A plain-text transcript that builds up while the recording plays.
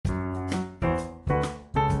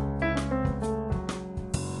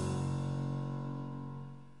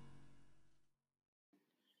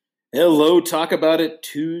Hello, Talk About It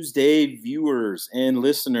Tuesday viewers and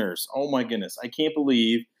listeners. Oh my goodness, I can't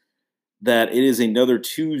believe that it is another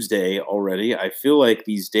Tuesday already. I feel like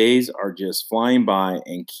these days are just flying by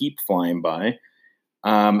and keep flying by.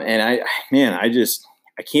 I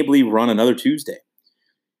can't believe we're on another Tuesday.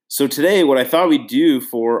 So today, what I thought we'd do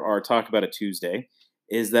for our Talk About It Tuesday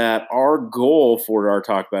is that our goal for our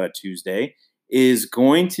Talk About It Tuesday is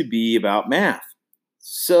going to be about math.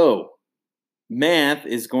 So math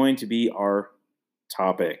is going to be our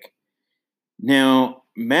topic. Now,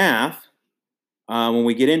 math. When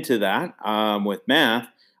we get into that with math,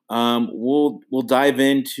 we'll dive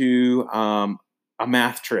into a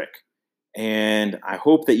math trick, and I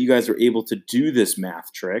hope that you guys are able to do this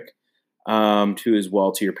math trick to as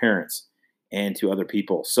well to your parents and to other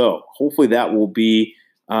people. So hopefully that will be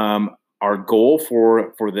our goal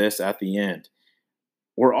for this at the end.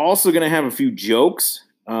 We're also going to have a few jokes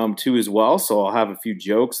too as well. So I'll have a few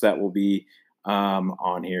jokes that will be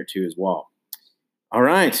on here too as well. All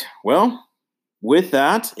right. Well, with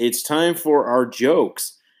that, it's time for our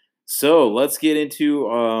jokes. So let's get into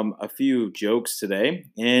a few jokes today.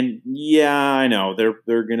 And yeah, I know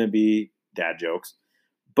they're going to be dad jokes,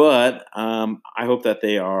 but I hope that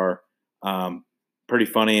they are pretty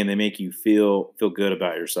funny and they make you feel good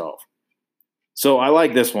about yourself. So I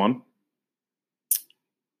like this one.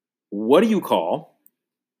 What do you call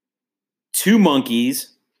two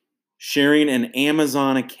monkeys sharing an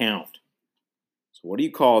Amazon account? So what do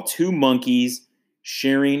you call two monkeys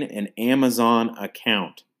sharing an Amazon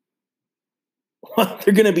account? Well,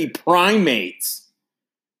 they're going to be primates.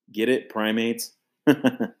 Get it? Primates? All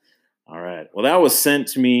right. Well, that was sent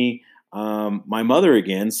to me. My mother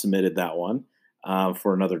again submitted that one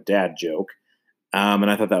for another dad joke. And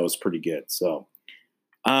I thought that was pretty good. So,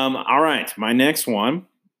 all right. My next one.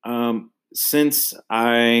 Since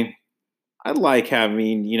I like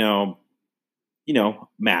having,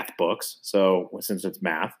 math books. So since it's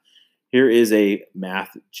math, here is a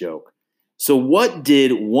math joke. So what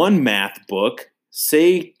did one math book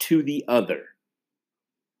say to the other?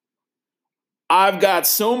 I've got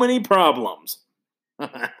so many problems.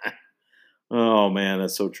 Oh man,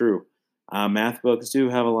 that's so true. Math books do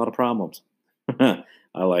have a lot of problems. I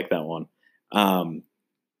like that one. All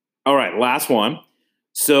right, last one.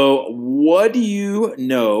 So what do you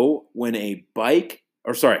know when a bike,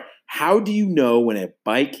 or sorry, how do you know when a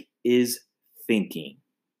bike is thinking?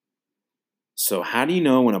 So how do you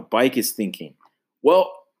know when a bike is thinking?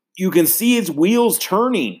 Well, you can see its wheels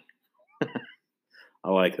turning. I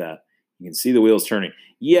like that. You can see the wheels turning.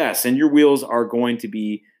 Yes, and your wheels are going to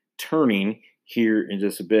be turning here in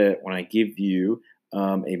just a bit when I give you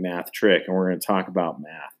a math trick, and we're going to talk about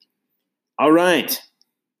math. All right.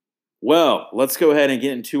 Well, let's go ahead and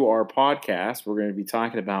get into our podcast. We're going to be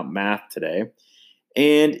talking about math today.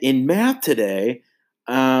 And in math today,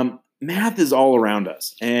 math is all around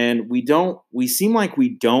us. And we seem like we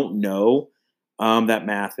don't know that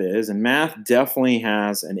math is. And math definitely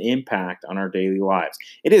has an impact on our daily lives.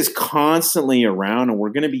 It is constantly around, and we're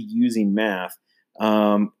going to be using math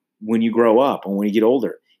when you grow up and when you get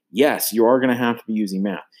older. Yes, you are going to have to be using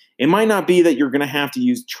math. It might not be that you're going to have to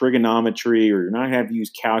use trigonometry or you're not going to have to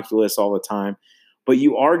use calculus all the time, but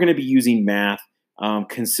you are going to be using math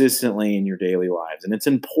consistently in your daily lives. And it's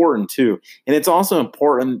important too. And it's also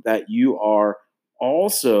important that you are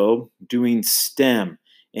also doing STEM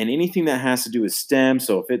and anything that has to do with STEM.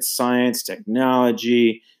 So if it's science,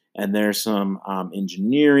 technology, and there's some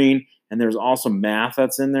engineering, and there's also math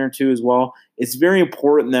that's in there too as well, it's very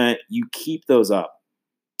important that you keep those up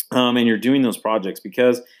and you're doing those projects,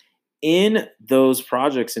 because in those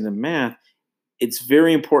projects in the math, it's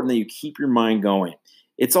very important that you keep your mind going.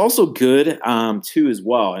 It's also good too as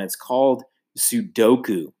well, and it's called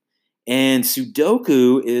Sudoku. And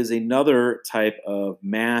Sudoku is another type of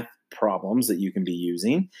math problems that you can be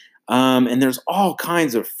using. And there's all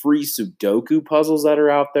kinds of free Sudoku puzzles that are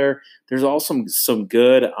out there. There's also some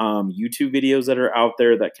good YouTube videos that are out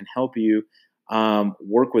there that can help you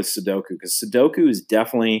work with Sudoku, because Sudoku is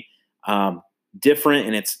definitely different,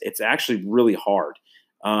 and it's actually really hard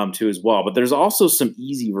too as well. But there's also some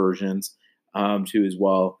easy versions too as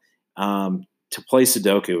well to play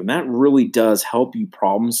Sudoku, and that really does help you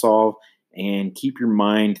problem solve and keep your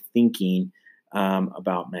mind thinking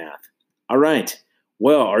about math. All right.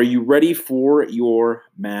 Well, are you ready for your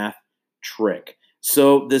math trick?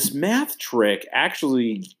 So this math trick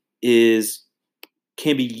actually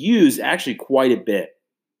can be used actually quite a bit.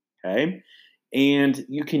 Okay. And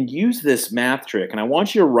you can use this math trick. And I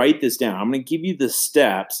want you to write this down. I'm going to give you the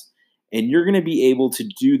steps, and you're going to be able to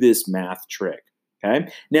do this math trick. Okay.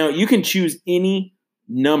 Now, you can choose any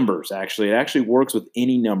numbers, actually. It actually works with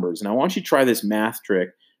any numbers. And I want you to try this math trick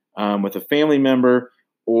with a family member,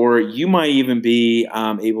 or you might even be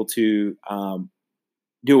able to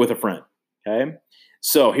do it with a friend. Okay.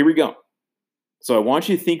 So here we go. So I want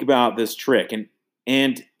you to think about this trick, and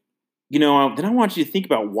then I want you to think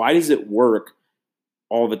about, why does it work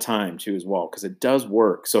all the time too as well, because it does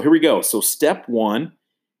work. So here we go. So step one,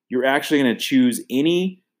 you're actually going to choose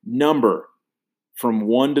any number from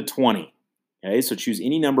 1 to 20. Okay, so choose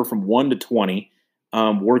any number from 1 to 20.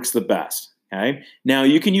 Works the best. Okay, now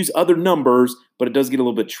you can use other numbers, but it does get a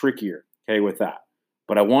little bit trickier. Okay, with that.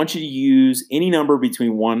 But I want you to use any number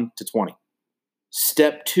between 1 to 20.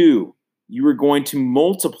 Step two, you are going to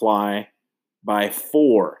multiply by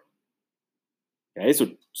 4. Okay,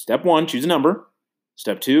 so step one, choose a number.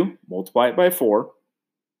 Step two, multiply it by 4.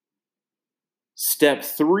 Step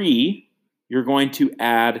three, you're going to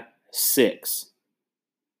add 6.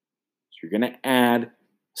 So you're going to add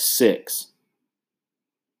 6.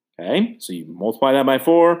 Okay, so you multiply that by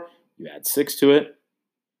 4, you add 6 to it.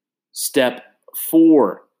 Step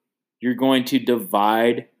 4, you're going to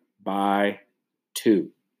divide by 2.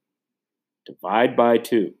 Divide by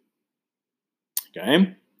 2.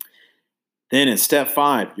 Okay. Then in step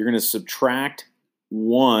 5, you're going to subtract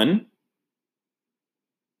 1.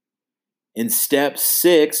 In step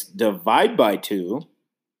 6, divide by 2.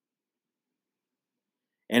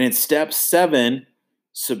 And in step 7,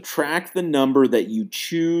 subtract the number that you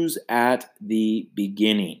choose at the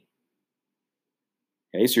beginning.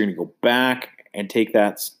 Okay, so you're going to go back and take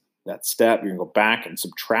that step. You're going to go back and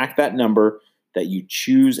subtract that number that you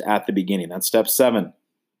choose at the beginning. That's step 7.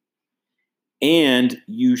 And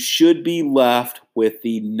you should be left with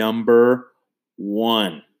the number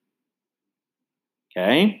 1.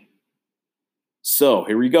 Okay? So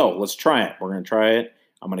here we go. Let's try it. We're going to try it.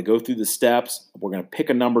 I'm going to go through the steps. We're going to pick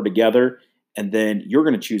a number together, and then you're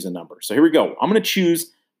going to choose a number. So here we go. I'm going to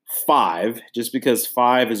choose 5, just because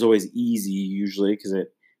 5 is always easy usually, because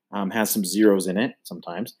it has some zeros in it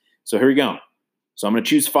sometimes. So here we go. So I'm going to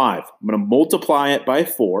choose 5. I'm going to multiply it by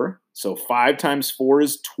 4. So 5 times 4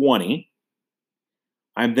 is 20.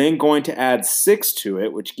 I'm then going to add 6 to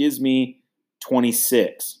it, which gives me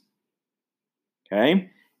 26.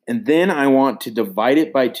 Okay? And then I want to divide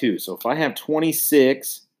it by 2. So if I have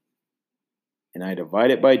 26 and I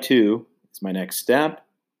divide it by 2, it's my next step.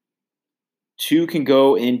 2 can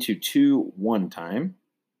go into 2 one time.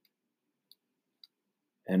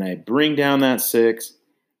 And I bring down that 6.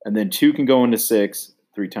 And then 2 can go into 6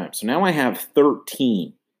 3 times. So now I have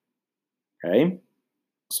 13. Okay?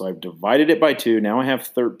 So I've divided it by 2. Now I have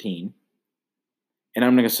 13. And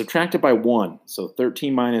I'm going to subtract it by 1. So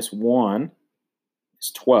 13 minus 1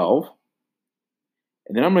 is 12.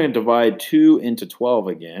 And then I'm going to divide 2 into 12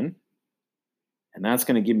 again. And that's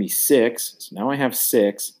going to give me 6. So now I have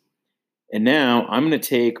 6. And now I'm going to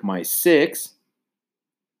take my 6.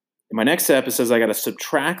 In my next step, it says I got to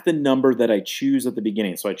subtract the number that I choose at the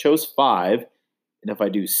beginning. So I chose 5. And if I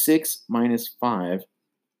do 6 minus 5,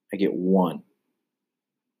 I get 1.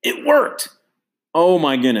 It worked. Oh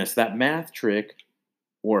my goodness, that math trick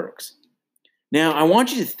works. Now, I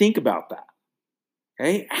want you to think about that.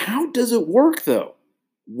 Okay? How does it work though?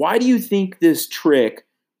 Why do you think this trick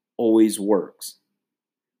always works?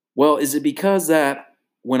 Well, is it because that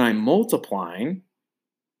when I'm multiplying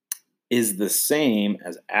is the same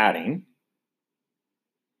as adding,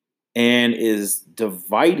 and is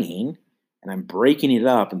dividing, and I'm breaking it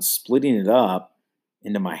up and splitting it up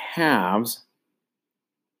into my halves?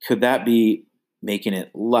 Could that be making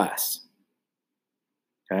it less?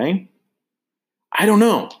 Okay? I don't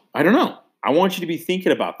know. I want you to be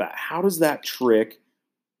thinking about that. How does that trick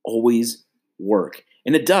always work?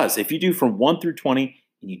 And it does. If you do from 1 through 20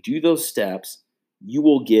 and you do those steps, you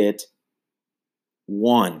will get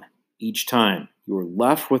 1 each time. You are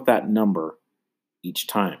left with that number each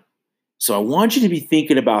time. So I want you to be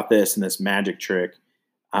thinking about this and this magic trick.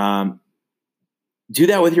 Do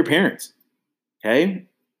that with your parents. Okay?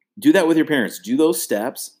 Do that with your parents. Do those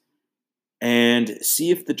steps and see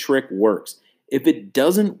if the trick works. If it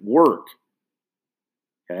doesn't work,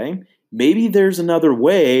 okay, maybe there's another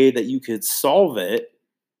way that you could solve it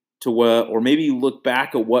to what, or maybe you look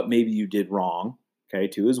back at what maybe you did wrong, okay,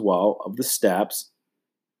 too, as well, of the steps,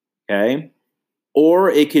 okay? Or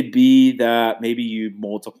it could be that maybe you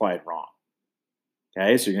multiplied wrong,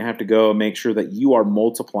 okay? So you're going to have to go and make sure that you are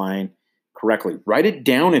multiplying correctly. Write it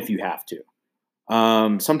down if you have to.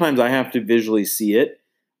 Sometimes I have to visually see it.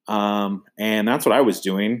 And that's what I was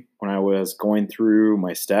doing when I was going through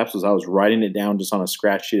my steps, was I was writing it down just on a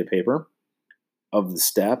scratch sheet of paper of the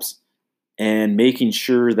steps and making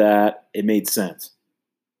sure that it made sense.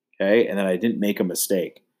 okay, and that I didn't make a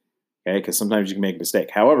mistake, okay, because sometimes you can make a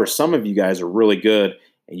mistake. However, some of you guys are really good,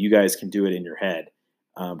 and you guys can do it in your head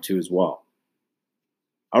too as well.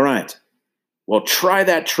 All right. Well, try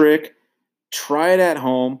that trick. Try it at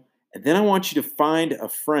home. And then I want you to find a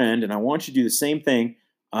friend, and I want you to do the same thing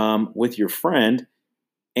with your friend.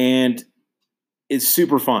 And it's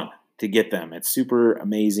super fun to get them. It's super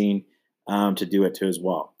amazing to do it too as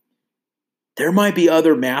well. There might be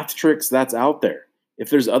other math tricks that's out there. If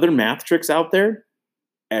there's other math tricks out there,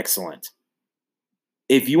 excellent.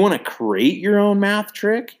 If you want to create your own math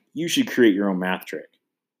trick, you should create your own math trick.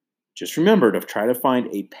 Just remember to try to find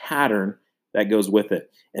a pattern that goes with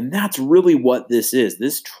it. And that's really what this is.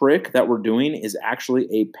 This trick that we're doing is actually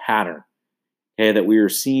a pattern, okay, that we are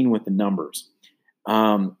seeing with the numbers.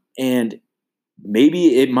 And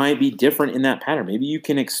maybe it might be different in that pattern. Maybe you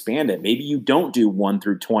can expand it. Maybe you don't do 1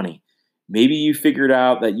 through 20. Maybe you figured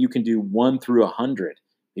out that you can do 1 through 100.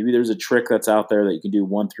 Maybe there's a trick that's out there that you can do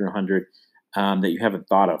 1 through 100 that you haven't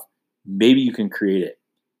thought of. Maybe you can create it.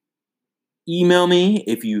 Email me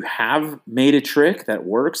if you have made a trick that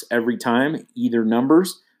works every time, either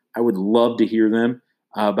numbers. I would love to hear them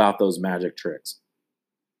about those magic tricks.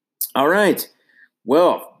 All right.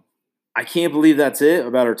 Well, I can't believe that's it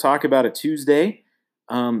about our Talk About It Tuesday.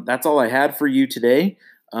 That's all I had for you today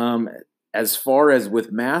as far as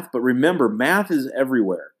with math. But remember, math is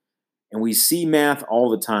everywhere, and we see math all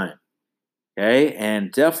the time. Okay?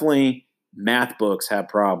 And definitely math books have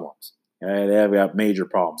problems. Okay? They have got major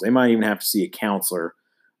problems. They might even have to see a counselor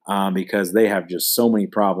because they have just so many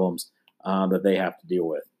problems that they have to deal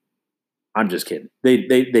with. I'm just kidding.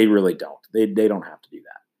 They really don't. They don't have to do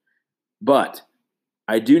that. But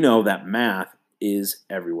I do know that math is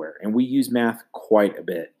everywhere, and we use math quite a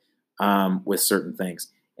bit with certain things.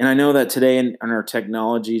 And I know that today in our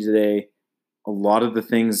technology today, a lot of the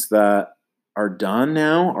things that are done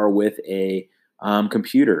now are with a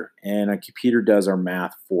computer, and a computer does our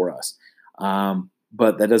math for us.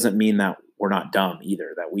 But that doesn't mean that we're not dumb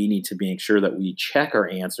either, that we need to make sure that we check our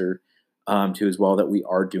answer to as well, that we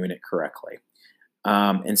are doing it correctly.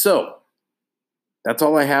 And so that's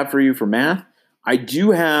all I have for you for math. I do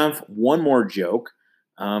have one more joke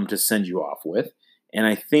to send you off with, and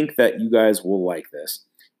I think that you guys will like this.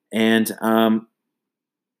 And I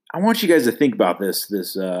want you guys to think about this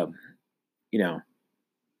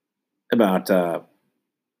about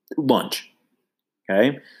lunch,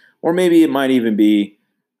 okay? Or maybe it might even be,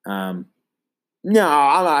 no,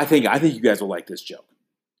 I think you guys will like this joke.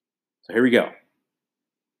 So here we go.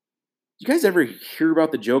 You guys ever hear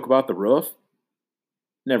about the joke about the roof?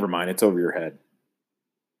 Never mind, it's over your head.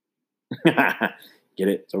 Get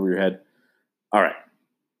it? It's over your head. All right.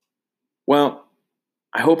 Well,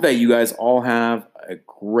 I hope that you guys all have a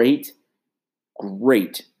great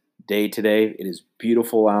day today. It is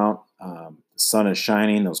beautiful out. The sun is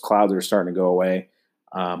shining. Those clouds are starting to go away.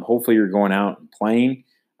 Hopefully you're going out and playing,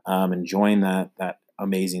 enjoying that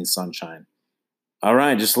amazing sunshine. All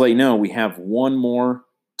right, just to let you know, we have one more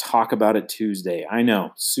Talk About It Tuesday. I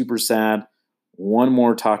know, super sad. One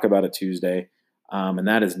more Talk About It Tuesday, and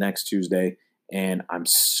that is next Tuesday. And I'm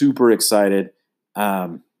super excited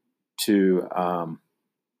to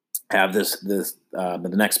have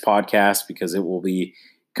the next podcast, because it will be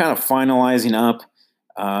kind of finalizing up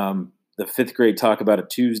the 5th grade Talk About It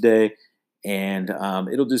Tuesday, and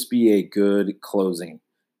it'll just be a good closing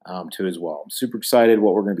to as well. I'm super excited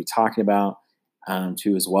what we're going to be talking about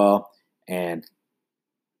to as well. And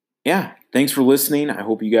yeah, thanks for listening. I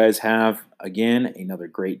hope you guys have, again, another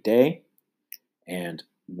great day. And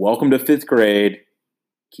welcome to 5th grade.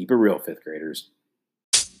 Keep it real, 5th graders.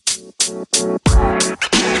 You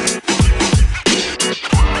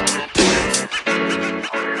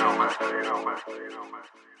know, man.